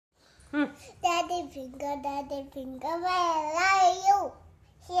Daddy finger, where are you?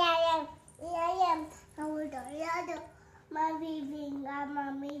 Here I am. How do you do? Mommy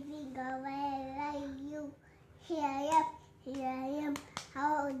finger, where are you? Here I am.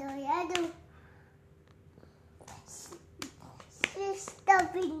 How do you do? Sister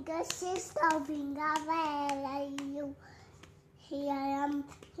finger, where are you? Here I am.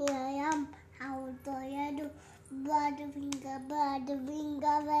 How do you do? Bird finger,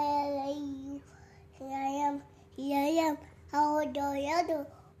 where are you? Here I am. How do you do?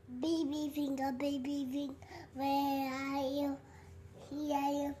 Baby finger, where are you? Here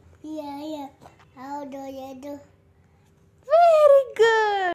I am. How do you do? Very good.